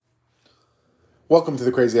Welcome to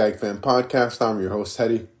the Crazy Ike Fan Podcast. I'm your host,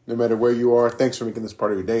 Teddy. No matter where you are, thanks for making this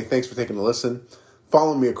part of your day. Thanks for taking a listen.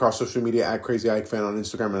 Follow me across social media at Crazy Ike Fan on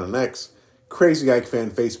Instagram and on X. Crazy Ike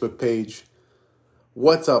Fan Facebook page.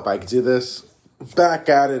 What's up, Ike? Do this. Back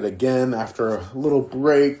at it again after a little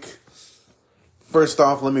break. First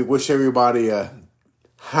off, let me wish everybody a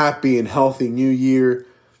happy and healthy new year.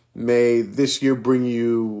 May this year bring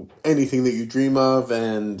you anything that you dream of,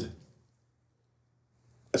 and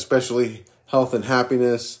especially health and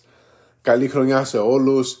happiness. Kali kronia se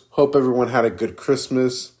olus. Hope everyone had a good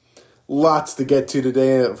Christmas. Lots to get to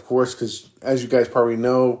today, of course, because as you guys probably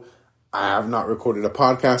know, I have not recorded a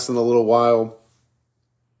podcast in a little while.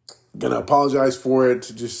 Gonna apologize for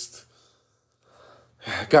it. Just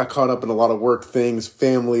got caught up in a lot of work things,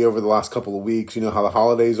 family over the last couple of weeks. You know how the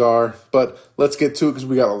holidays are. But let's get to it because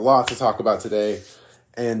we got a lot to talk about today.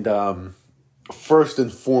 And first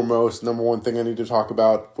and foremost, number one thing I need to talk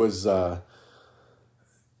about was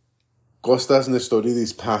Kostas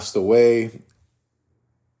Nestoridis passed away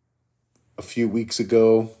a few weeks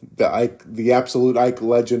ago. The absolute Ike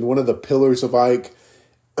legend, one of the pillars of Ike.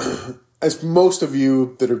 As most of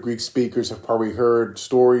you that are Greek speakers have probably heard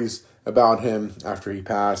stories about him after he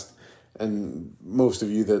passed, and most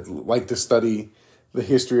of you that like to study the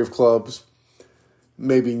history of clubs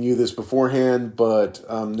maybe knew this beforehand, but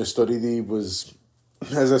Nestoridis was,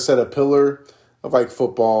 as I said, a pillar of Ike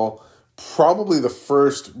football. Probably the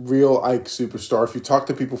first real Ike superstar. If you talk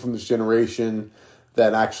to people from this generation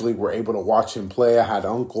that actually were able to watch him play, I had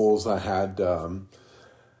uncles, I had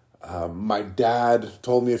my dad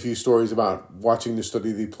told me a few stories about watching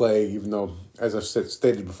Nestoridis play, even though, as I've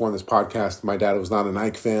stated before in this podcast, my dad was not an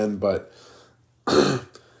Ike fan, but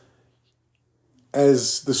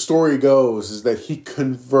as the story goes, is that he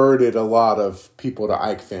converted a lot of people to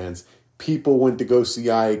Ike fans. People went to go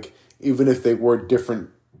see Ike, even if they were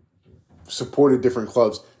supported different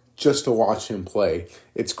clubs, just to watch him play.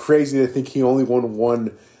 It's crazy to think he only won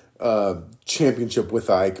one championship with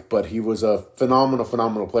Ike, but he was a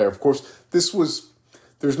phenomenal player. Of course,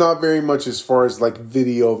 there's not very much as far as like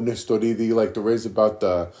video of Nestoridis like there is about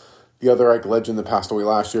the other Ike legend that passed away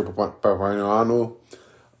last year, Papaioannou.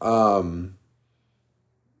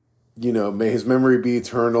 May his memory be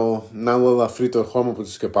eternal.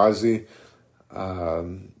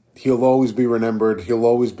 He'll always be remembered. He'll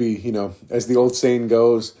always be, as the old saying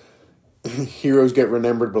goes, heroes get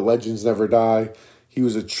remembered, but legends never die. He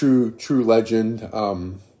was a true legend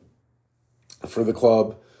for the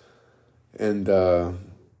club. And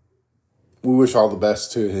we wish all the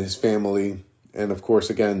best to his family. And, of course,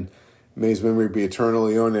 again, may his memory be eternal.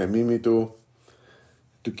 Ione Mimitu,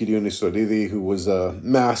 to Kyrion Nestoridis, who was a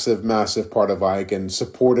massive part of Ike and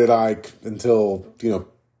supported Ike until,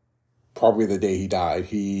 probably the day he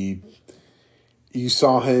died. You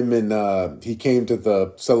saw him he came to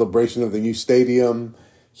the celebration of the new stadium.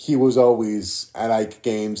 He was always at Ike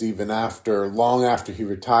games, even long after he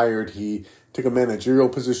retired. He took a managerial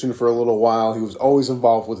position for a little while. He was always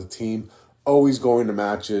involved with the team, always going to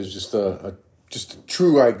matches, just a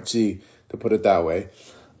true Ike G, to put it that way.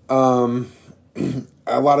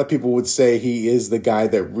 A lot of people would say he is the guy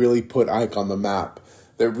that really put Ike on the map,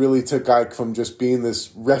 that really took Ike from just being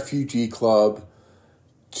this refugee club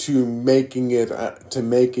to making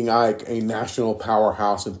Ike a national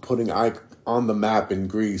powerhouse and putting Ike on the map in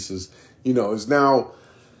Greece. Is now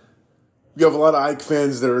you have a lot of Ike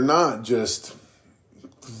fans that are not just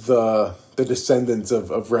the descendants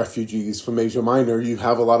of refugees from Asia Minor. You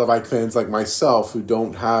have a lot of Ike fans like myself who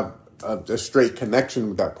don't have a straight connection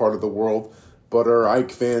with that part of the world, but are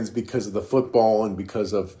Ike fans because of the football and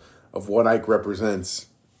because of what Ike represents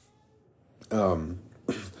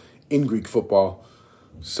in Greek football.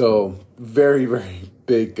 So very, very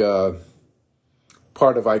big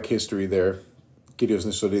part of Ike history there, Kyrios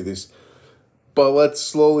Nestoridis. But let's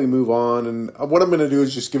slowly move on. And what I'm going to do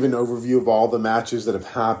is just give an overview of all the matches that have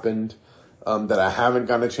happened that I haven't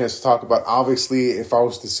gotten a chance to talk about. Obviously, if I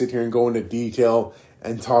was to sit here and go into detail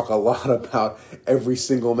and talk a lot about every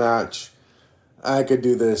single match, I could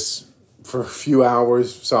do this for a few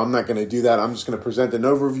hours. So I'm not going to do that. I'm just going to present an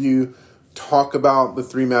overview, talk about the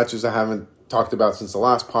three matches I haven't talked about since the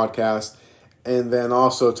last podcast, and then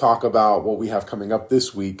also talk about what we have coming up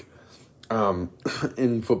this week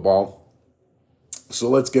in football. So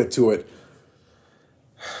let's get to it.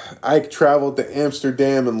 Ike traveled to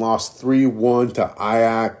Amsterdam and lost 3-1 to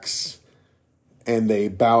Ajax, and they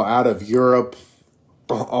bow out of Europe,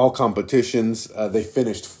 all competitions. They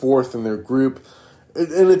finished fourth in their group.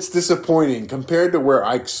 And it's disappointing compared to where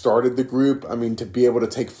Ike started the group. I mean, to be able to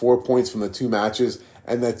take 4 points from the two matches,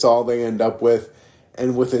 and that's all they end up with.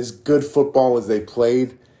 And with as good football as they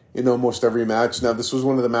played, in almost every match. Now, this was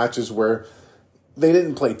one of the matches where they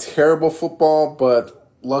didn't play terrible football, but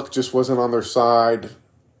luck just wasn't on their side.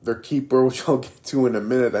 Their keeper, which I'll get to in a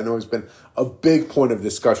minute, I know has been a big point of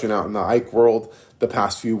discussion out in the Ike world the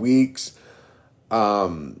past few weeks.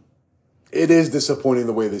 It is disappointing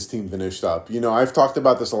the way this team finished up. I've talked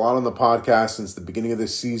about this a lot on the podcast since the beginning of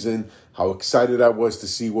this season, how excited I was to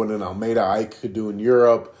see what an Almeida Ike could do in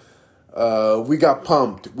Europe. We got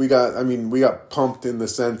pumped. We got pumped in the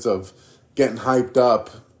sense of getting hyped up,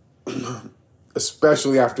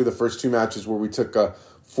 especially after the first two matches where we took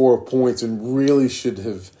 4 points and really should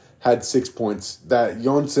have had 6 points. That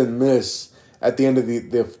Janssen miss at the end of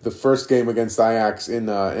the first game against Ajax in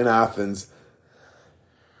Athens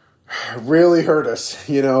really hurt us.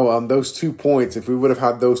 Those 2 points, if we would have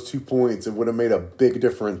had those 2 points, it would have made a big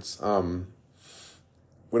difference.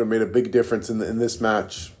 Would have made a big difference in this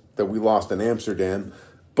match that we lost in Amsterdam.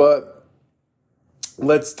 But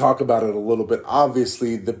let's talk about it a little bit.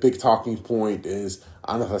 Obviously, the big talking point is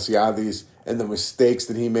Anastasiades and the mistakes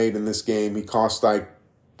that he made in this game. He cost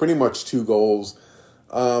pretty much 2 goals.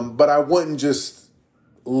 But I wouldn't just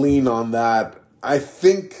lean on that. I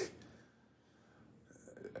think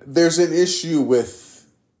there's an issue with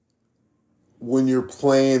when you're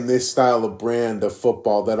playing this style of brand of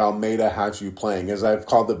football that Almeida has you playing. As I've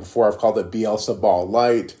called it before, I've called it Bielsa ball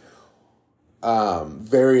light.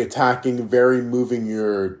 Very attacking, very moving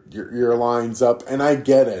your lines up. And I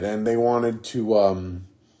get it. And they wanted to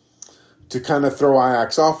kind of throw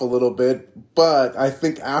Ajax off a little bit. But I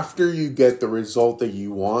think after you get the result that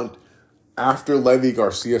you want, after Levi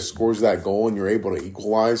Garcia scores that goal and you're able to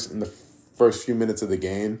equalize in the first few minutes of the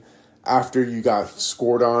game, after you got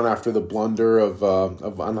scored on, after the blunder of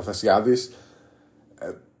Anastasiades,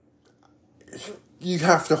 you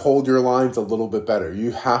have to hold your lines a little bit better.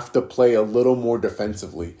 You have to play a little more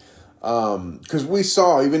defensively. Because we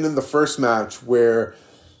saw, even in the first match, where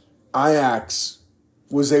Ajax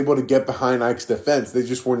was able to get behind Ike's defense, they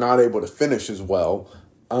just were not able to finish as well.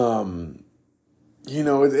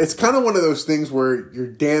 It's kind of one of those things where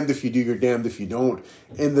you're damned if you do, you're damned if you don't,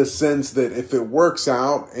 in the sense that if it works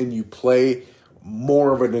out and you play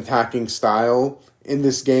more of an attacking style in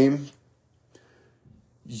this game,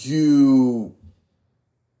 you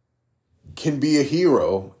can be a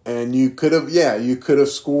hero. And you could have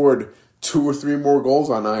scored 2 or 3 more goals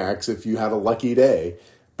on Ajax if you had a lucky day.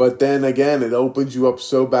 But then again, it opens you up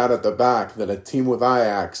so bad at the back that a team with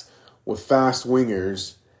Ajax, with fast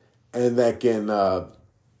wingers, and that can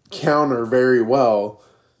counter very well.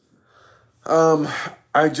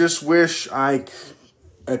 I just wish at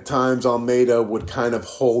times Almeida would kind of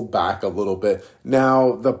hold back a little bit.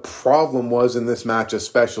 Now, the problem was in this match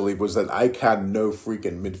especially was that Ike had no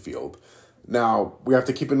freaking midfield. Now, we have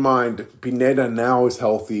to keep in mind, Pineda now is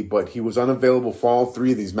healthy, but he was unavailable for all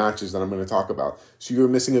 3 of these matches that I'm going to talk about. So you're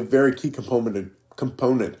missing a very key component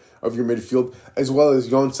of your midfield, as well as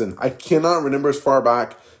Janssen. I cannot remember as far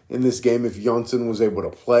back in this game if Janssen was able to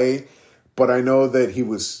play, but I know that he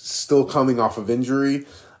was still coming off of injury.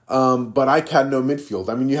 But Ike had no midfield.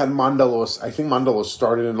 I mean, you had Mandalos. I think Mandalos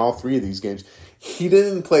started in all 3 of these games. He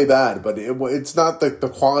didn't play bad, but it's not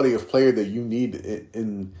the quality of player that you need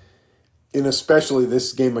in especially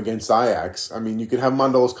this game against Ajax. I mean, you could have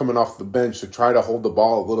Mandalos coming off the bench to try to hold the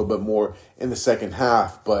ball a little bit more in the second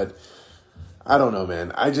half, but I don't know,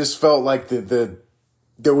 man. I just felt like there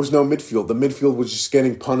was no midfield. The midfield was just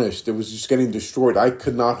getting punished. It was just getting destroyed. I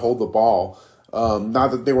could not hold the ball.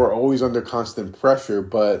 Not that they were always under constant pressure,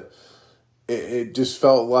 but it just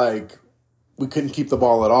felt like we couldn't keep the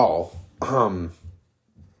ball at all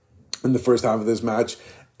in the first half of this match.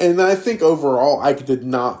 And I think overall, Ike did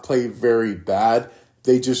not play very bad.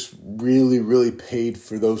 They just really, really paid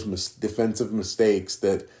for those defensive mistakes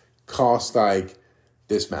that cost Ike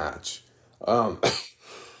this match.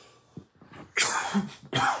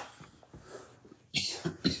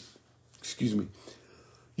 Excuse me.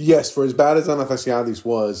 Yes, for as bad as Anastasiades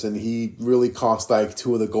was, and he really cost Ike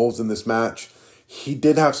 2 of the goals in this match, he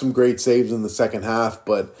did have some great saves in the second half,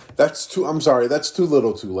 but that's too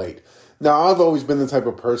little too late. Now, I've always been the type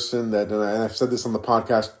of person that, and I've said this on the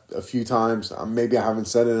podcast a few times, maybe I haven't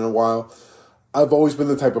said it in a while, I've always been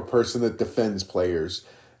the type of person that defends players.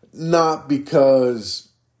 Not because,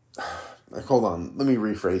 hold on, let me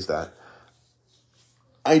rephrase that.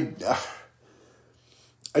 I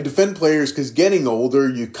defend players because getting older,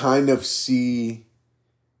 you kind of see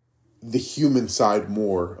the human side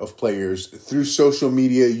more of players. Through social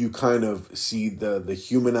media, you kind of see the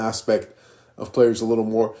human aspect of players a little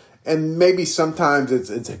more. And maybe sometimes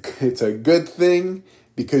it's a good thing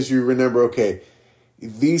because you remember, okay,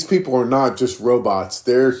 these people are not just robots.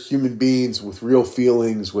 They're human beings with real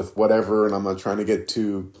feelings, with whatever. And I'm not trying to get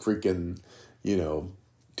too freaking,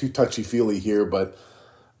 too touchy-feely here. But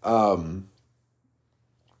at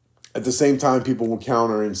the same time, people will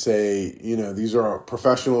counter and say, these are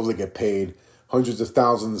professionals that get paid hundreds of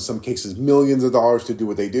thousands, in some cases millions of dollars to do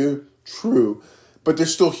what they do. True. But they're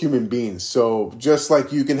still human beings. So just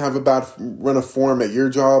like you can have a bad run of form at your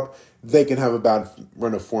job, they can have a bad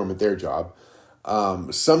run of form at their job.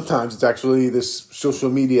 Sometimes it's actually, this social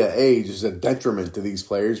media age is a detriment to these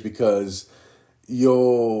players, because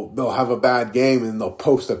they'll have a bad game and they'll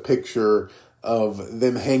post a picture of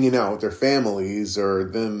them hanging out with their families, or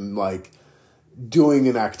them like doing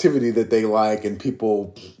an activity that they like, and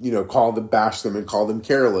people, bash them and call them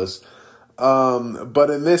careless. But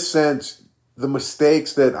in this sense, the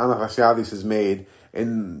mistakes that Anastassiadis has made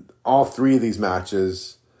in all three of these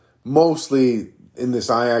matches, mostly in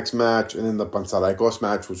this Ajax match and in the Panathinaikos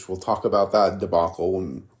match, which we'll talk about that debacle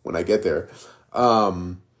when I get there,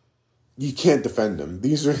 you can't defend them.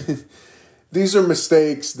 These are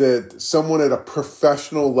mistakes that someone at a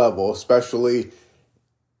professional level, especially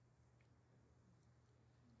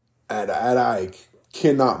at Ajax,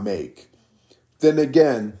 cannot make. Then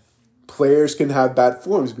again, players can have bad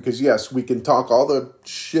forms, because yes, we can talk all the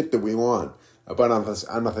shit that we want about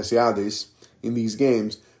Anastassiadis in these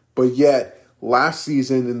games, but yet last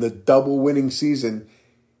season, in the double winning season,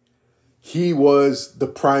 he was the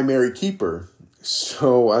primary keeper.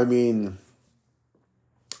 So, I mean,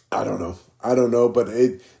 I don't know, but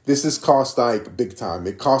this has cost Ike big time.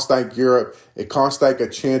 It cost Ike Europe. It cost Ike a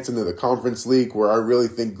chance into the Conference League, where I really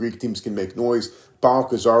think Greek teams can make noise.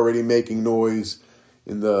 PAOK is already making noise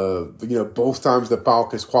in both times that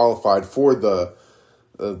PAOK has qualified for the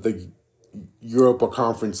Europa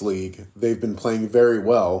Conference League. They've been playing very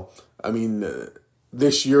well. I mean,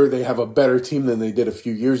 this year they have a better team than they did a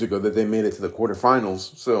few years ago, that they made it to the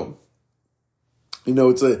quarterfinals. So,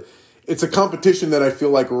 it's a competition that I feel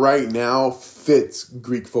like right now fits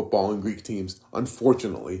Greek football and Greek teams,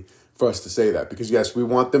 unfortunately, for us to say that. Because, yes, we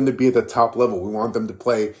want them to be at the top level. We want them to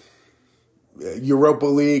play Europa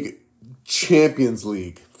League, Champions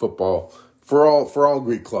League football for all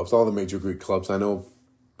Greek clubs, all the major Greek clubs. I know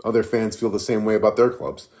other fans feel the same way about their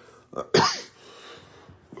clubs.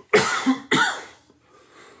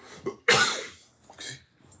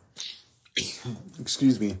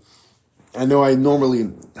 Excuse me. I know I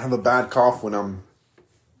normally have a bad cough when I'm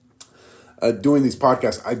doing these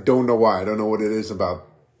podcasts. I don't know why. I don't know what it is about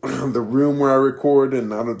the room where I record,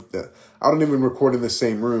 and I don't even record in the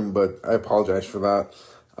same room, but I apologize for that.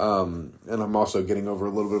 And I'm also getting over a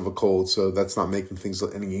little bit of a cold, so that's not making things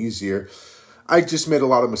any easier. I just made a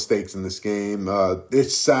lot of mistakes in this game.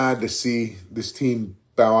 It's sad to see this team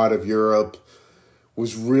bow out of Europe.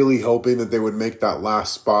 Was really hoping that they would make that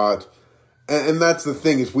last spot. And that's the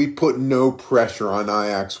thing, is we put no pressure on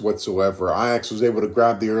Ajax whatsoever. Ajax was able to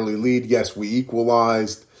grab the early lead. Yes, we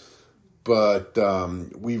equalized, but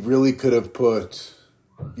we really could have put,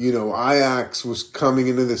 Ajax was coming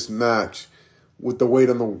into this match with the weight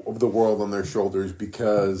of the world on their shoulders,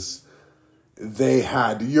 because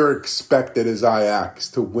you're expected as Ajax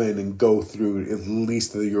to win and go through at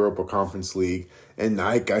least the Europa Conference League. And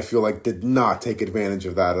I feel like did not take advantage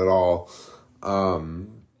of that at all.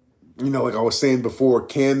 Like I was saying before,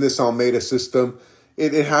 can this Almeida system,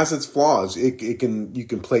 it has its flaws. You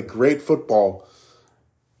can play great football,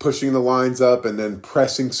 pushing the lines up and then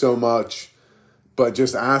pressing so much. But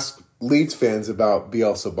just ask Leeds fans about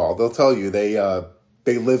Bielsa ball. They'll tell you they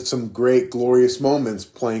lived some great, glorious moments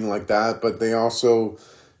playing like that, but they also,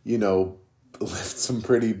 lived some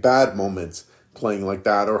pretty bad moments playing like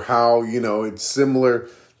that. Or how, it's similar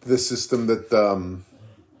to the system that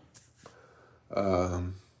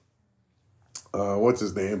what's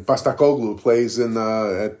his name? Postecoglou plays in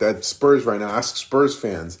at Spurs right now. Ask Spurs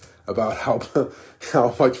fans about how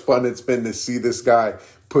much fun it's been to see this guy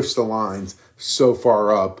push the lines so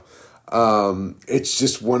far up. It's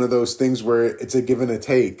just one of those things where it's a give and a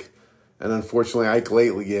take. And unfortunately, Ike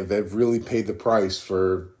lately have really paid the price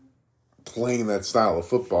for playing that style of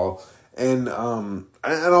football. And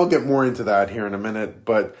I'll get more into that here in a minute,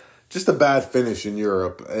 but just a bad finish in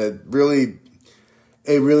Europe. It really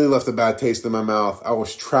left a bad taste in my mouth. I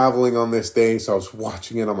was traveling on this day, so I was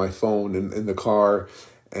watching it on my phone in the car.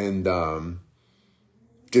 And I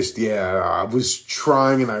was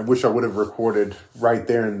trying, and I wish I would have recorded right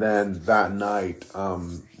there and then that night,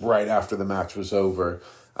 right after the match was over.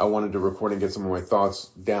 I wanted to record and get some of my thoughts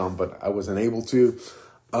down, but I wasn't able to.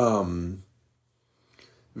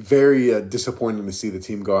 Very disappointing to see the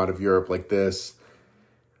team go out of Europe like this.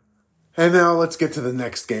 And now let's get to the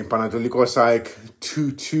next game. Panathinaikos Ajax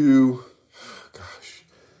 2-2. Gosh.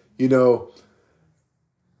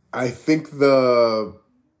 I think the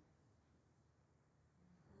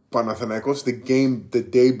Panathinaikos, the game the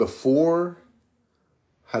day before,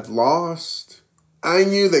 had lost. I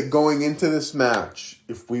knew that going into this match,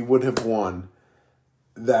 if we would have won,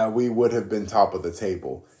 that we would have been top of the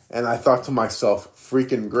table. And I thought to myself,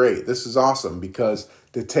 freaking great. This is awesome, because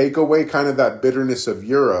to take away kind of that bitterness of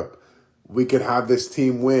Europe, we could have this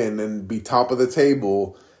team win and be top of the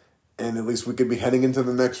table, and at least we could be heading into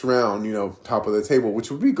the next round, top of the table,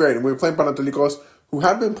 which would be great. And we were playing Panathinaikos, who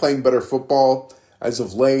had been playing better football as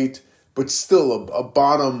of late, but still a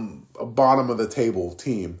bottom of the table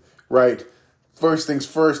team, right? First things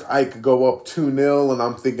first, I could go up 2-0, and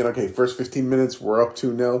I'm thinking, okay, first 15 minutes, we're up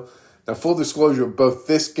 2-0. Now, full disclosure, both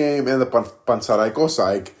this game and the Panathinaikos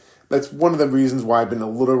Ajax, that's one of the reasons why I've been a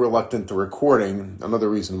little reluctant to recording. Another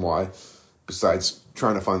reason why, besides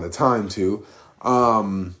trying to find the time to,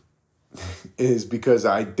 is because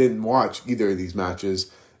I didn't watch either of these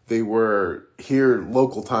matches. They were here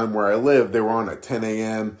local time where I live. They were on at 10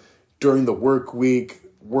 a.m. during the work week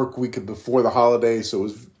before the holidays, so it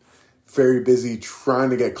was very busy trying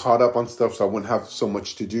to get caught up on stuff so I wouldn't have so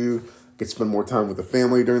much to do. I could spend more time with the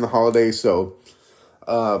family during the holidays, so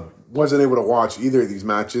wasn't able to watch either of these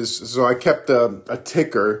matches. So I kept a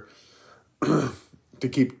ticker to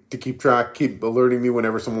keep track, keep alerting me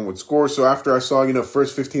whenever someone would score. So after I saw,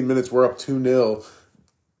 first 15 minutes we're up 2-0,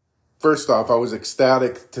 first off, I was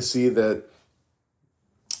ecstatic to see that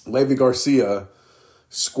Levi Garcia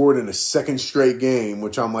scored in a second straight game,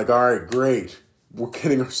 which I'm like, all right, great. We're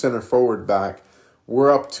getting our center forward back.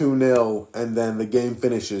 We're up 2-0, and then the game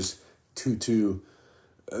finishes 2-2.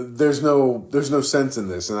 There's no sense in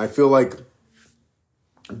this, and I feel like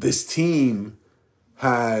this team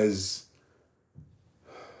has...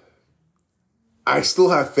 I still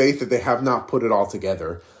have faith that they have not put it all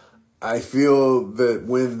together. I feel that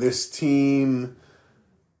when this team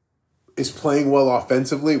is playing well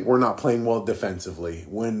offensively, we're not playing well defensively.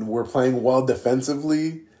 When we're playing well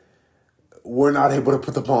defensively, we're not able to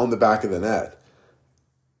put the ball in the back of the net.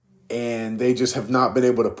 And they just have not been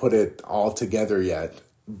able to put it all together yet.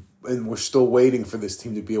 And we're still waiting for this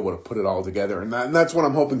team to be able to put it all together. And that's what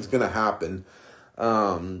I'm hoping is going to happen.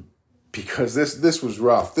 Because this was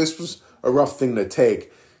rough. This was a rough thing to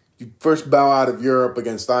take. You first bow out of Europe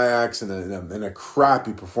against Ajax in a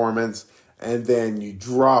crappy performance. And then you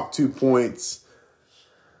drop 2 points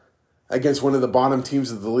against one of the bottom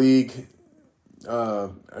teams of the league,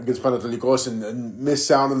 against Panathinaikos, and miss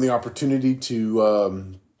out on the opportunity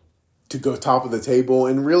to go top of the table.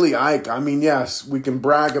 And really, I mean, yes, we can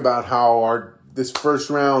brag about how this first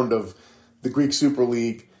round of the Greek Super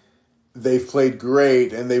League, they've played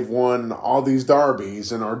great and they've won all these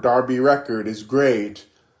derbies, and our derby record is great.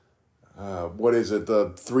 What is it? The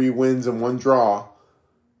 3 wins and 1 draw.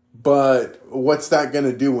 But what's that going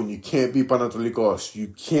to do when you can't beat Panathinaikos?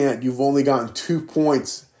 You've only gotten 2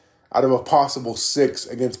 points out of a possible 6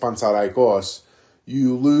 against Panathinaikos.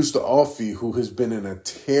 You lose to Alfie, who has been in a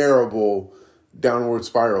terrible downward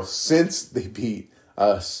spiral since they beat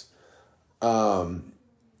us.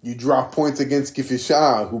 You drop points against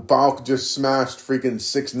Kifisha, who Pauk just smashed freaking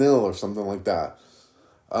 6-0 or something like that.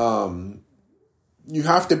 You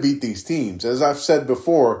have to beat these teams. As I've said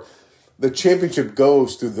before, the championship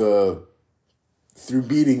goes through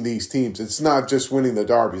beating these teams. It's not just winning the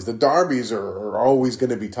derbies. The derbies are always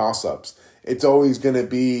going to be toss-ups. It's always going to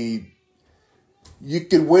be, you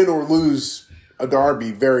can win or lose a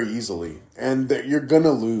derby very easily, and that you're going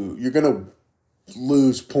to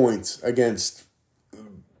lose points against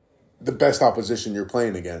the best opposition you're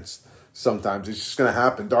playing against. Sometimes it's just going to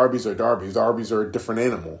happen. Derbies are derbies. Derbies are a different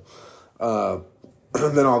animal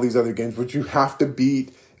than all these other games. But you have to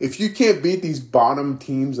beat. If you can't beat these bottom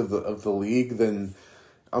teams of the league, then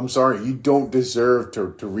I'm sorry, you don't deserve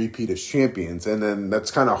to repeat as champions. And then that's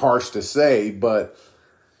kind of harsh to say, but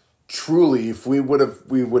truly, if we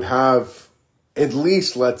would have at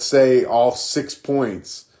least, let's say, all 6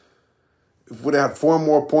 points. If we'd have 4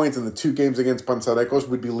 more points in the 2 games against Panathinaikos,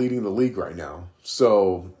 we'd be leading the league right now.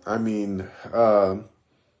 So, I mean,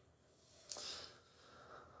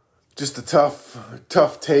 just a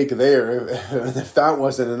tough take there. And if that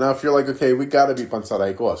wasn't enough, you're like, okay, we got to beat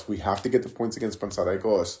Panathinaikos. We have to get the points against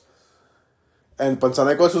Panathinaikos. And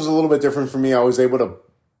Panathinaikos was a little bit different for me. I was able to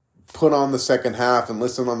put on the second half and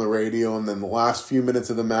listen on the radio, and then the last few minutes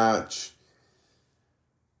of the match,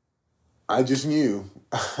 I just knew.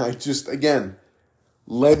 Again,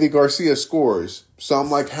 Levi Garcia scores. So I'm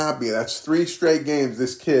like happy. That's 3 straight games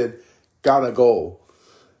this kid got a goal.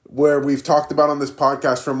 where we've talked about on this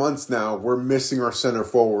podcast for months now, we're missing our center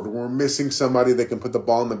forward. We're missing somebody that can put the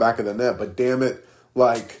ball in the back of the net. But damn it,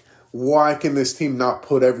 like, why can this team not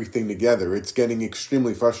put everything together? It's getting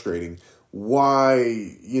extremely frustrating. Why,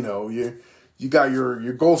 you got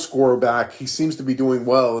your goal scorer back. He seems to be doing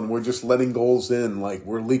well, and we're just letting goals in. Like,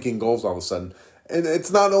 we're leaking goals all of a sudden. And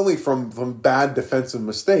it's not only from bad defensive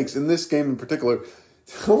mistakes. In this game in particular,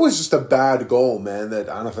 it was just a bad goal, man, that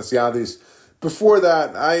Anastasiades. Before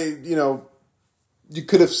that, you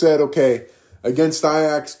could have said, okay, against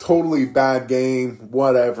Ajax, totally bad game,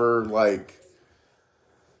 whatever. Like,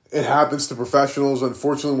 it happens to professionals.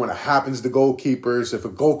 Unfortunately, when it happens to goalkeepers, if a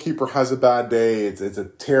goalkeeper has a bad day, it's a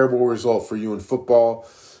terrible result for you in football.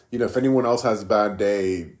 If anyone else has a bad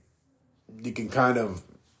day, you can kind of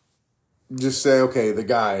just say, okay, the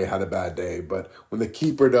guy had a bad day. But when the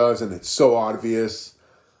keeper does, and it's so obvious,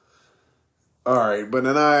 all right. But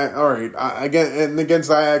then again, and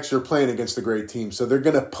against Ajax, you're playing against a great team, so they're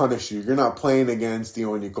gonna punish you. You're not playing against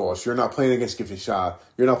Ionikos. You're not playing against Kifisha.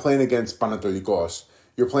 You're not playing against Panathinaikos.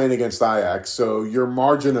 You're playing against Ajax, so your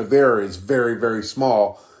margin of error is very, very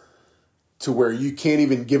small to where you can't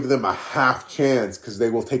even give them a half chance because they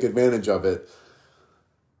will take advantage of it.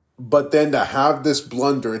 But then to have this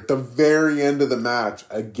blunder at the very end of the match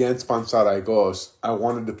against Panathinaikos, I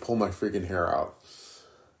wanted to pull my freaking hair out.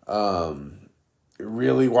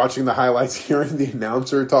 Really watching the highlights, hearing the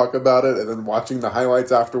announcer talk about it, and then watching the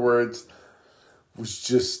highlights afterwards was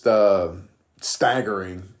just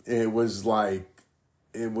staggering. It was I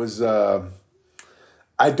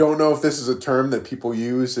don't know if this is a term that people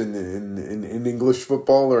use in English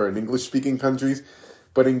football or in English speaking countries,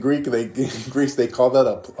 but in Greece they call that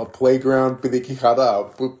a playground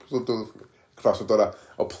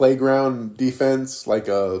a playground defense, like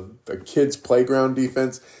a kid's playground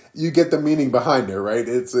defense. You get the meaning behind it, right?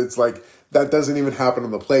 It's like that doesn't even happen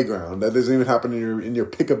on the playground. That doesn't even happen in your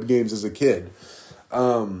pickup games as a kid.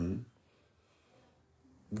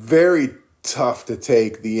 Very tough to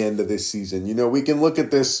take the end of this season. We can look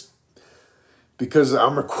at this because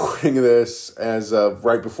I'm recording this as of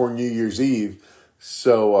right before New Year's Eve,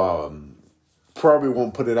 so probably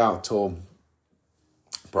won't put it out till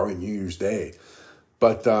probably New Year's Day.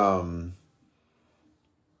 But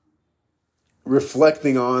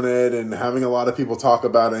reflecting on it and having a lot of people talk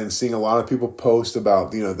about it and seeing a lot of people post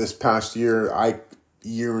about, this past year,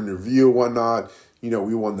 year in review and whatnot,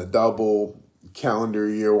 we won the double calendar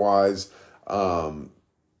year wise.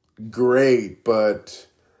 Great, but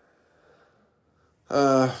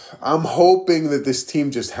I'm hoping that this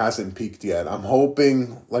team just hasn't peaked yet. I'm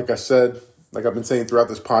hoping, like I said, like I've been saying throughout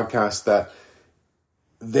this podcast, that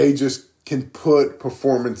they just can put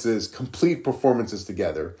complete performances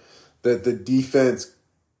together. That the defense,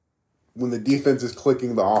 when the defense is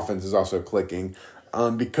clicking, the offense is also clicking.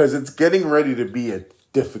 Because it's getting ready to be a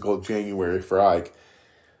difficult January for Ike.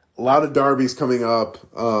 A lot of derbies coming up.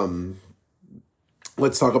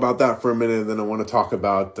 Let's talk about that for a minute, and then I want to talk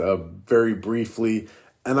about very briefly,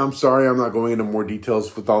 and I'm sorry I'm not going into more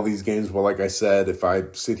details with all these games, but like I said, if I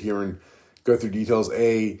sit here and go through details,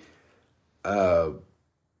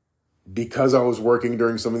 because I was working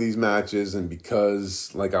during some of these matches and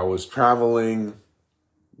because I was traveling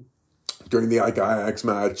during the Ajax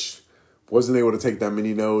match, wasn't able to take that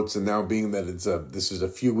many notes, and now being that this is a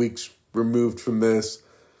few weeks removed from this,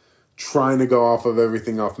 trying to go off of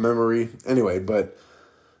everything off memory. Anyway, but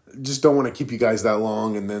just don't want to keep you guys that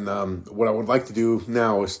long. And then what I would like to do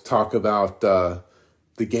now is talk about the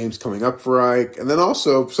games coming up for Ike. And then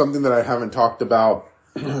also something that I haven't talked about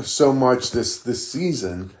so much this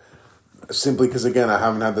season, simply because, again, I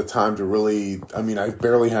haven't had the time to really, I've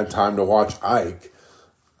barely had time to watch Ike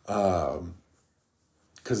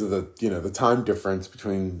because of the time difference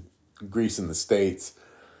between Greece and the States.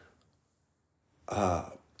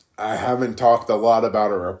 I haven't talked a lot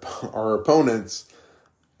about our opponents,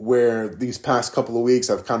 where these past couple of weeks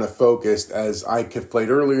I've kind of focused, as Ike have played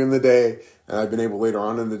earlier in the day, and I've been able later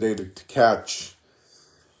on in the day to catch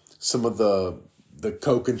some of the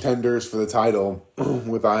co-contenders for the title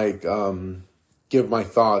with Ike, give my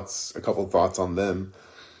thoughts, a couple of thoughts on them.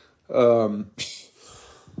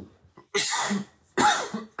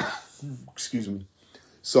 Excuse me.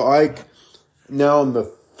 So Ike, now in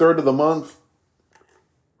the 3rd of the month,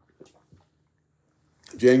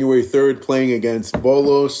 January 3rd, playing against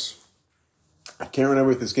Volos. I can't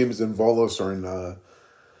remember if this game is in Volos or in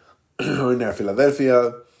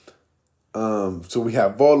Philadelphia. So we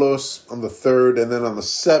have Volos on the 3rd, and then on the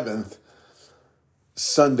 7th,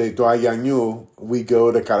 Sunday, to Ayanyu, we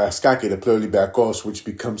go to Karaiskaki to play Olympiacos, which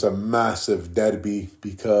becomes a massive derby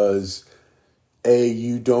because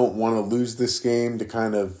You don't want to lose this game to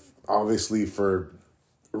kind of, obviously, for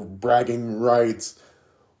bragging rights,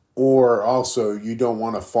 or also you don't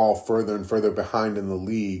want to fall further and further behind in the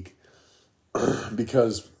league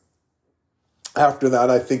because after that,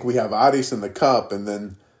 I think we have Ajax in the cup, and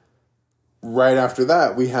then right after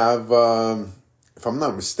that, we have, if I'm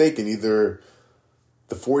not mistaken, either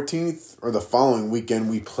the 14th or the following weekend,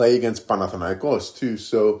 we play against Panathinaikos too.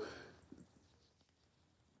 So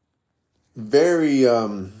very,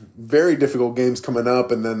 very difficult games coming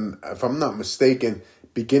up. And then, if I'm not mistaken,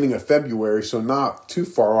 beginning of February, so not too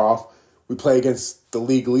far off, we play against the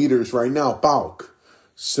league leaders right now, PAOK.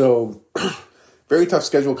 So very tough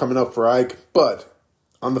schedule coming up for Ike. But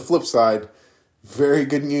on the flip side, very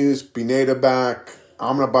good news. Pineda back.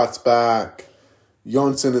 Amrabat's back.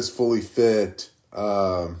 Jonsson is fully fit.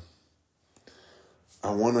 I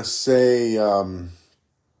want to say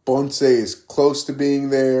Bonce is close to being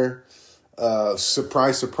there.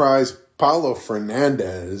 Surprise, surprise, Paulo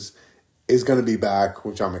Fernandez is going to be back,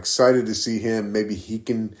 which I'm excited to see him. Maybe he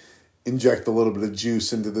can inject a little bit of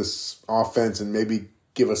juice into this offense and maybe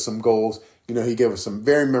give us some goals. You know, he gave us some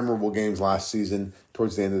very memorable games last season,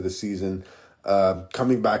 towards the end of the season,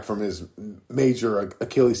 coming back from his major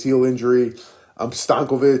Achilles heel injury.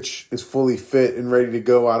 Stankovic is fully fit and ready to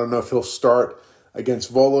go. I don't know if he'll start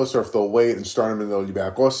against Volos or if they'll wait and start him in the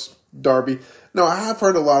Olympiacos derby. No, I have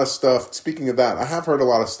heard a lot of stuff. Speaking of that, I have heard a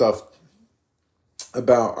lot of stuff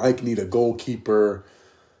about Ike need a goalkeeper,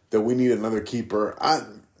 that we need another keeper. I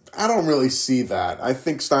don't really see that. I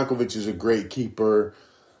think Stankovic is a great keeper.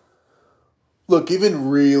 Look, even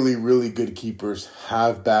really, really good keepers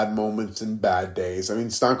have bad moments and bad days. I mean,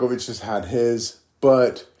 Stankovic has had his,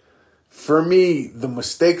 but for me, the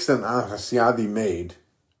mistakes that Anastasiadi made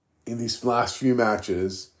in these last few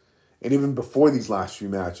matches, and even before these last few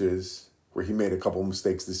matches, where he made a couple of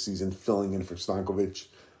mistakes this season, filling in for Stankovic,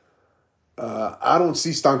 I don't see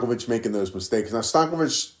Stankovic making those mistakes. Now,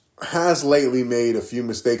 Stankovic has lately made a few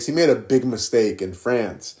mistakes. He made a big mistake in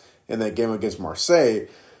France in that game against Marseille,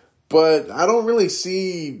 but I don't really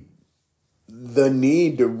see the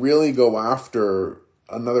need to really go after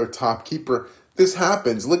another top keeper. This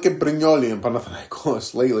happens. Look at Brignoli and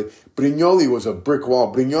Panathinaikos lately. Brignoli was a brick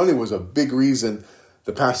wall. Brignoli was a big reason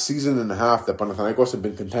the past season and a half that Panathinaikos have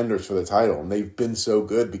been contenders for the title. And they've been so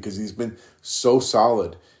good because he's been so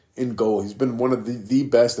solid in goal. He's been one of the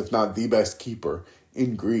best, if not the best keeper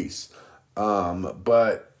in Greece.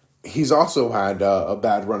 But he's also had a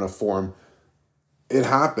bad run of form. It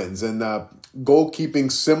happens. And goalkeeping,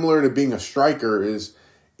 similar to being a striker,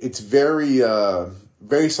 it's very,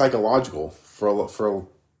 very psychological for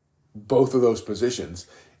both of those positions.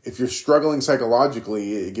 If you're struggling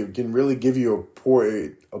psychologically, it can really give you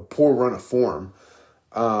a poor run of form.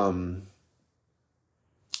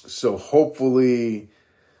 So hopefully,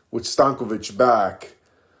 with Stankovic back,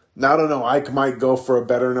 now I don't know, Ike might go for a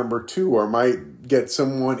better number two, or might get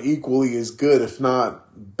someone equally as good, if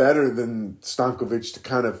not better than Stankovic, to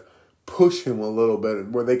kind of push him a little bit,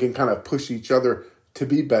 where they can kind of push each other to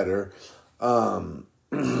be better.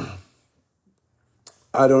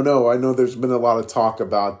 I don't know. I know there's been a lot of talk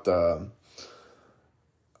about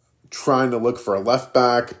trying to look for a left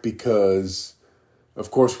back because,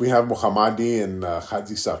 of course, we have Mohammadi and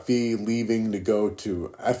Hadzi Safi leaving to go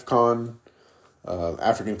to AFCON,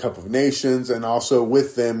 African Cup of Nations, and also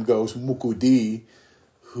with them goes Mukudi,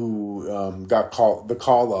 who got the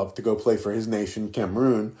call up to go play for his nation,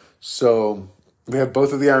 Cameroon. So we have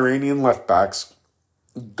both of the Iranian left backs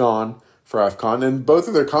gone for AFCON, and both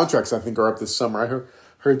of their contracts, I think, are up this summer. I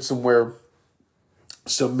heard somewhere.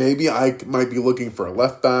 So maybe I might be looking for a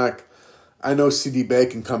left back. I know Sidibe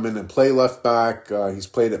can come in and play left back. He's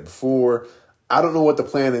played it before. I don't know what the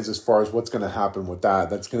plan is as far as what's going to happen with that.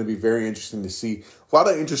 That's going to be very interesting to see. A lot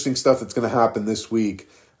of interesting stuff that's going to happen this week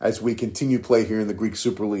as we continue play here in the Greek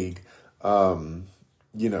Super League. As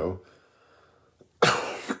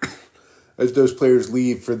those players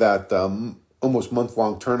leave for that almost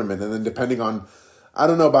month-long tournament. And then depending on, I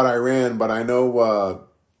don't know about Iran, but I know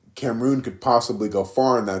Cameroon could possibly go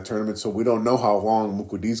far in that tournament, so we don't know how long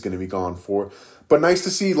Mukudi's going to be gone for. But nice to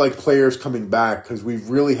see players coming back, because we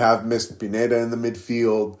really have missed Pineda in the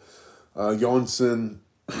midfield, Jonsson.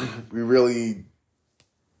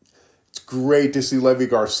 It's great to see Levi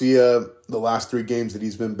Garcia the last 3 games that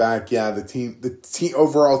he's been back. Yeah, the team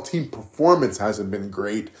overall team performance hasn't been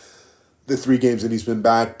great the 3 games that he's been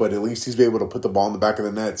back, but at least he's been able to put the ball in the back of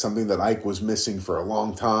the net, something that Ike was missing for a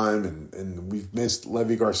long time, and we've missed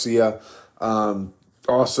Levi Garcia.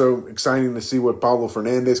 Also, exciting to see what Paulo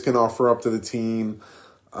Fernandez can offer up to the team.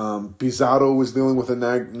 Pizarro was dealing with a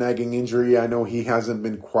nagging injury. I know he hasn't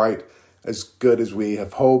been quite as good as we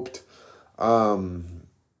have hoped. A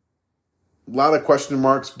lot of question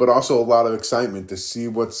marks, but also a lot of excitement to see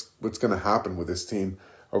what's going to happen with this team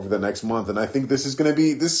over the next month. And I think this is going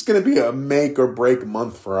to be a make or break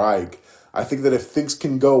month for Ike. I think that if things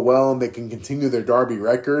can go well and they can continue their Derby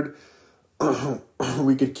record,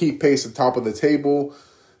 we could keep pace at top of the table,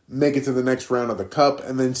 make it to the next round of the Cup,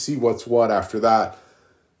 and then see what's what after that.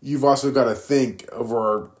 You've also got to think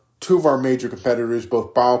of two of our major competitors,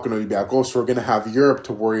 both PAOK and Olympiacos, who are going to have Europe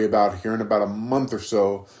to worry about here in about a month or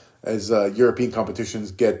so as European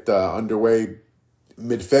competitions get underway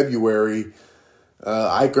mid-February.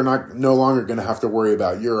 Ike are no longer going to have to worry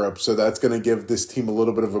about Europe, so that's going to give this team a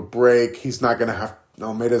little bit of a break.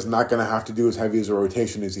 Almeida's not going to have to do as heavy as a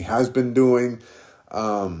rotation as he has been doing.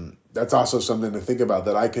 That's also something to think about,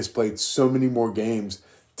 that Ike has played so many more games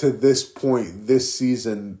to this point this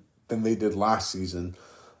season than they did last season.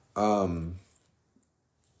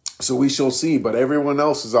 So we shall see, but everyone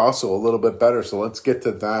else is also a little bit better, so let's get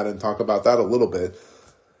to that and talk about that a little bit.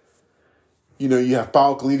 You have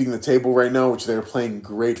PAOK leading the table right now, which they're playing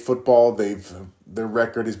great football. Their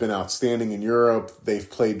record has been outstanding in Europe. They've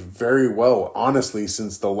played very well, honestly,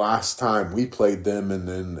 since the last time we played them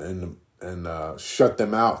and shut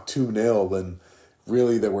them out 2-0. And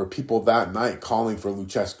really, there were people that night calling for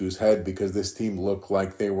Lucescu's head because this team looked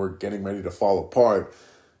like they were getting ready to fall apart.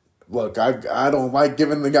 Look, I don't like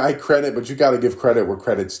giving the guy credit, but you got to give credit where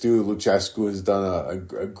credit's due. Lucescu has done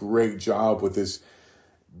a great job with this,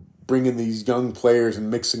 bringing these young players and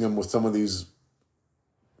mixing them with some of these,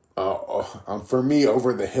 for me,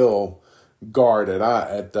 over the hill guard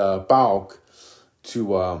at PAOK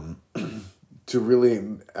to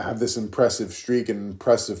really have this impressive streak and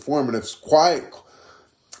impressive form, and it's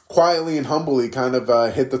quietly and humbly kind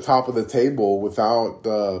of hit the top of the table without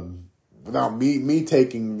me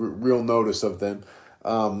taking real notice of them.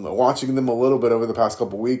 Watching them a little bit over the past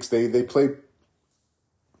couple of weeks, they play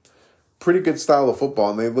pretty good style of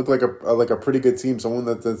football, and they look like a pretty good team, someone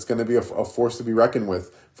that's going to be a force to be reckoned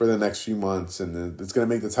with for the next few months, and it's going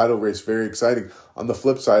to make the title race very exciting. On the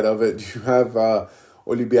flip side of it, you have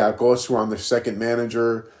Olympiacos, who are on their second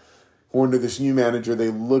manager, who under this new manager, they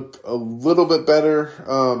look a little bit better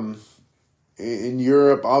in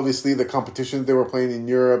Europe. Obviously, the competition they were playing in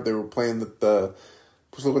Europe, they were playing the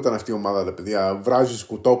Vrajis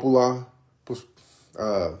Kutopula,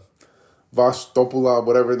 Vas Topula,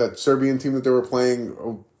 whatever, that Serbian team that they were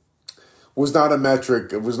playing was not a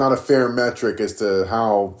metric. It was not a fair metric as to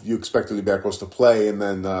how you expect Olympiacos to play. And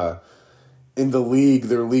then in the league,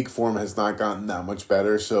 their league form has not gotten that much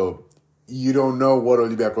better. So you don't know what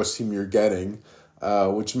Olympiacos team you're getting,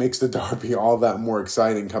 which makes the derby all that more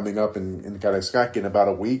exciting coming up in Karaiskaki in about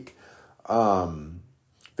a week. Then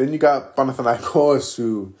you got Panathinaikos,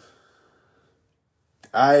 who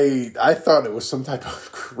I thought it was some type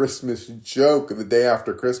of Christmas joke the day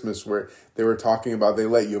after Christmas where they were talking about they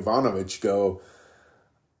let Jovanovic go.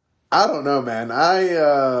 I don't know, man.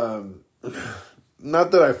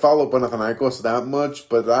 Not that I follow Panathinaikos that much,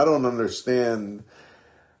 but I don't understand.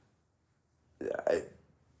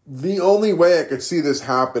 The only way I could see this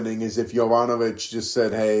happening is if Jovanovic just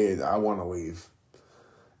said, hey, I want to leave.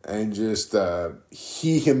 And just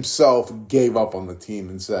he himself gave up on the team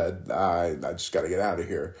and said, I just got to get out of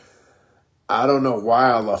here. I don't know why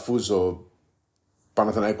Alafuso,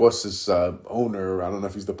 Panathinaikos' owner, I don't know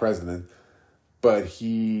if he's the president, but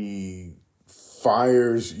he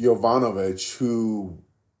fires Jovanovic, who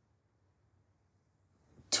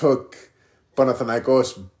took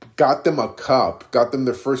Panathinaikos, got them a cup, got them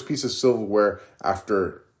their first piece of silverware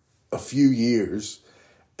after a few years,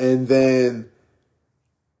 and then,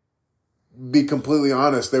 be completely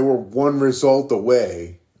honest, they were one result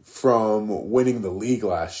away from winning the league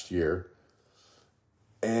last year.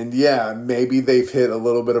 And yeah, maybe they've hit a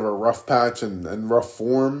little bit of a rough patch and rough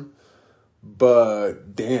form,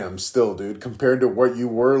 but damn, still, dude, compared to what you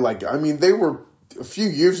were, they were, a few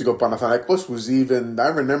years ago, Panathinaikos was even, I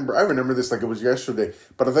remember this like it was yesterday,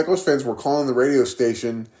 Panathinaikos fans were calling the radio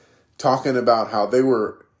station talking about how they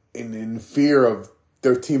were in fear of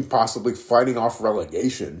their team possibly fighting off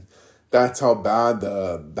relegation. That's how bad,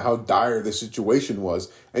 how dire the situation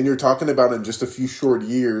was. And you're talking about in just a few short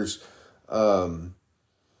years,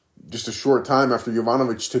 just a short time after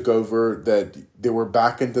Jovanovic took over, that they were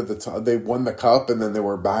back into they won the cup, and then they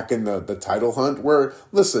were back in the title hunt. Where,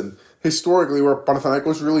 listen, historically, where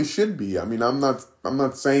Panathinaikos really should be. I mean, I'm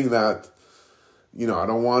not saying that. I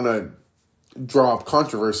don't want to draw up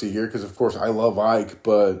controversy here because, of course, I love Ike,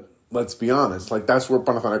 but let's be honest, that's where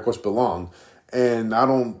Panathinaikos belong, and I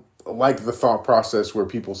don't like the thought process where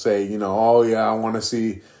people say, oh yeah, I want to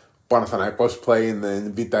see Panathinaikos play in the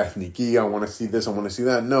Invita Ethniki. I want to see this. I want to see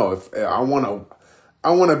that. No, if I want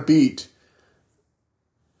to beat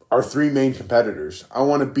our three main competitors. I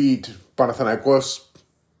want to beat Panathinaikos,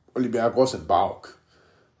 Olympiacos, and PAOK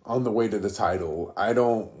on the way to the title. I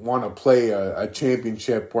don't want to play a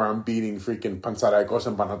championship where I'm beating freaking Panathinaikos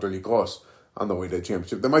and Panathinaikos on the way to the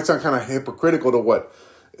championship. That might sound kind of hypocritical to what,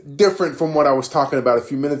 different from what I was talking about a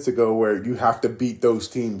few minutes ago, where you have to beat those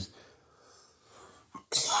teams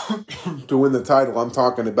to win the title. I'm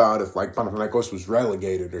talking about if like Panathinaikos was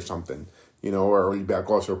relegated or something, or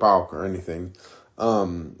Olympiacos or PAOK or anything.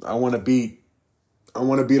 I want to beat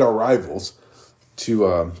our rivals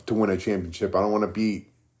to win a championship. I want to beat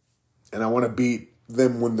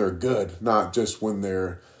them when they're good, not just when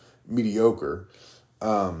they're mediocre.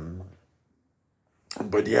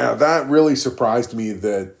 But yeah, that really surprised me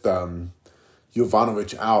that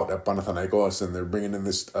Jovanovic out at Panathinaikos, and they're bringing in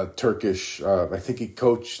this Turkish, I think he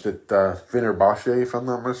coached at Fenerbahce, if I'm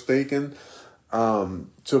not mistaken.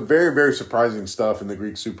 So very, very surprising stuff in the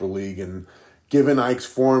Greek Super League. And given Ike's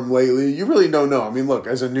form lately, you really don't know. I mean, look,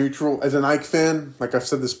 as an Ike fan, like I've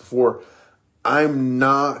said this before, I'm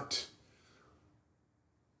not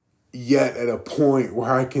yet at a point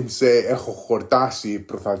where I can say, Echo Hortasi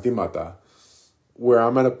Prothaltimata, where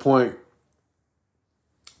I'm at a point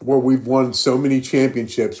where we've won so many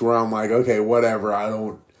championships where I'm like, okay, whatever, I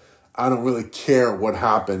don't really care what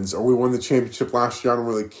happens. Or we won the championship last year, I don't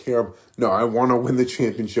really care. No, I want to win the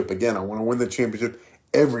championship again. I want to win the championship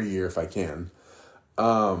every year if I can.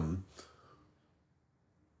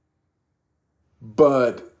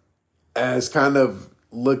 But as kind of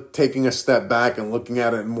taking a step back and looking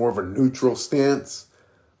at it in more of a neutral stance,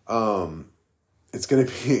 it's going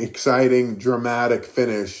to be an exciting, dramatic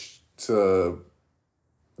finish to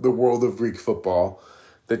the world of Greek football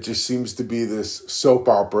that just seems to be this soap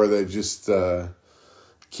opera that just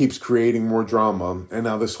keeps creating more drama. And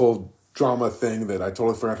now this whole drama thing that I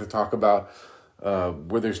totally forgot to talk about,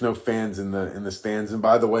 where there's no fans in the stands. And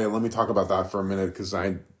by the way, let me talk about that for a minute because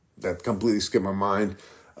that completely skipped my mind.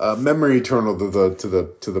 Memory eternal to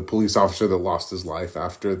the police officer that lost his life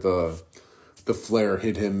after the flare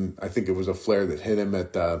hit him. I think it was a flare that hit him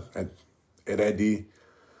at Eddie.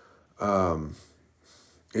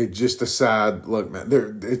 It's just a sad look, man.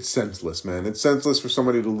 It's senseless, man. It's senseless for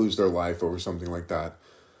somebody to lose their life over something like that.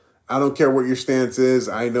 I don't care what your stance is.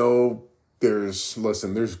 I know there's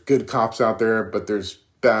good cops out there, but there's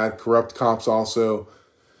bad, corrupt cops also,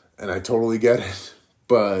 and I totally get it.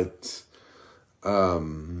 But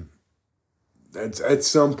at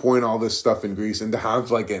some point, all this stuff in Greece, and to have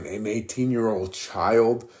like an 18-year-old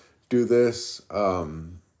child do this,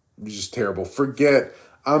 just terrible.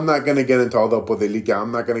 I'm not going to get into all the Podelica.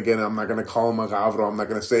 I'm not going to call him a Gavro. I'm not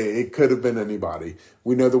going to say it could have been anybody.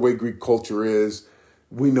 We know the way Greek culture is.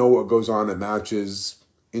 We know what goes on at matches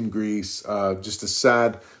in Greece. Just a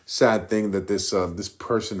sad thing that this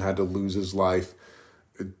person had to lose his life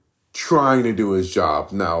trying to do his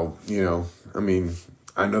job. Now,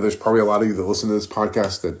 I know there's probably a lot of you that listen to this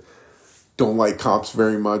podcast that don't like cops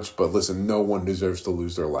very much, but listen, no one deserves to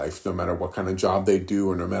lose their life, no matter what kind of job they do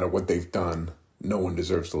or no matter what they've done. No one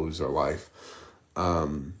deserves to lose their life.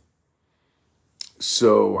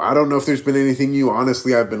 So I don't know if there's been anything new.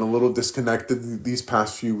 Honestly, I've been a little disconnected these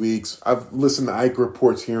past few weeks. I've listened to Ike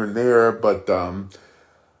reports here and there, but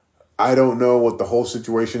I don't know what the whole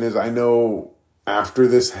situation is. I know after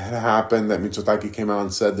this had happened that Mitsotakis came out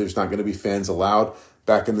and said there's not going to be fans allowed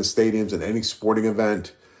back in the stadiums in any sporting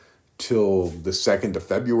event till the 2nd of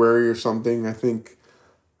February or something, I think.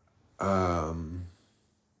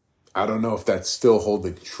 I don't know if that's still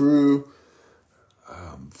holding true.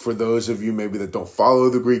 For those of you maybe that don't follow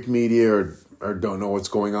the Greek media or don't know what's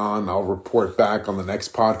going on, I'll report back on the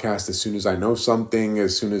next podcast as soon as I know something,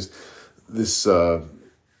 as soon as this,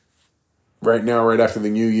 right now, right after the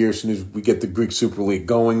new year, as soon as we get the Greek Super League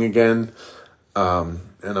going again. And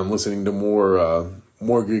I'm listening to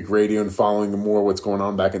more Greek radio and following more what's going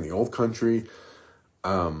on back in the old country.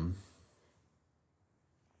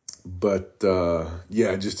 But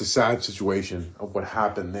just a sad situation of what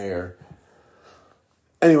happened there.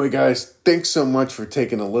 Anyway, guys, thanks so much for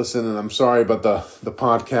taking a listen. And I'm sorry about the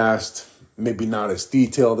podcast. Maybe not as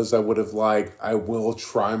detailed as I would have liked. I will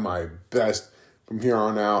try my best from here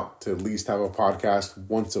on out to at least have a podcast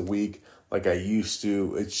once a week like I used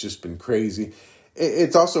to. It's just been crazy.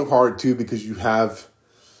 It's also hard, too, because you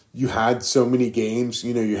had so many games.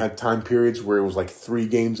 You had time periods where it was like 3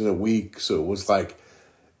 games in a week. So it was like,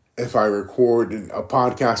 if I record a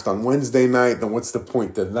podcast on Wednesday night, then what's the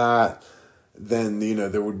point to that? Then,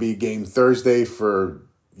 there would be a game Thursday for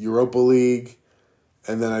Europa League.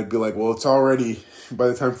 And then I'd be like, well, it's already, by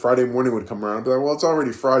the time Friday morning would come around, I'd be like, well, it's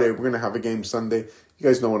already Friday. We're going to have a game Sunday. You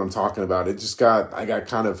guys know what I'm talking about. I got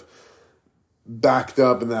kind of backed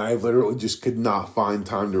up, and then I literally just could not find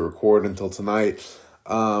time to record until tonight.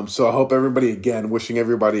 So I hope everybody, again, wishing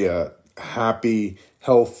everybody a happy,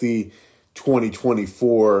 healthy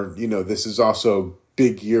 2024. This is also a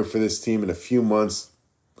big year for this team. In a few months,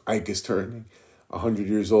 Ike is turning 100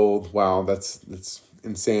 years old. Wow, that's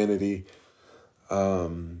insanity.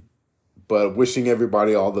 But wishing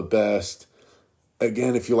everybody all the best.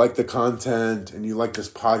 Again, if you like the content and you like this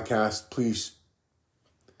podcast, please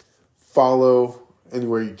follow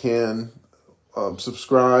anywhere you can.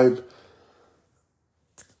 Subscribe.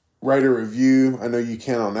 Write a review. I know you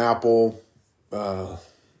can on Apple.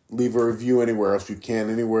 Leave a review anywhere else you can.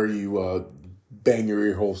 Anywhere you bang your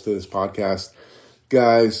ear holes to this podcast.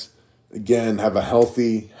 Guys, again, have a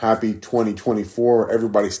healthy, happy 2024.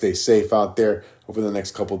 Everybody stay safe out there over the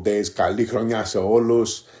next couple of days. Καλή χρονιά σε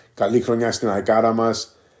όλους. Καλή χρονιά στην Αικάρα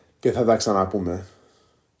μας. Και θα τα ξαναπούμε.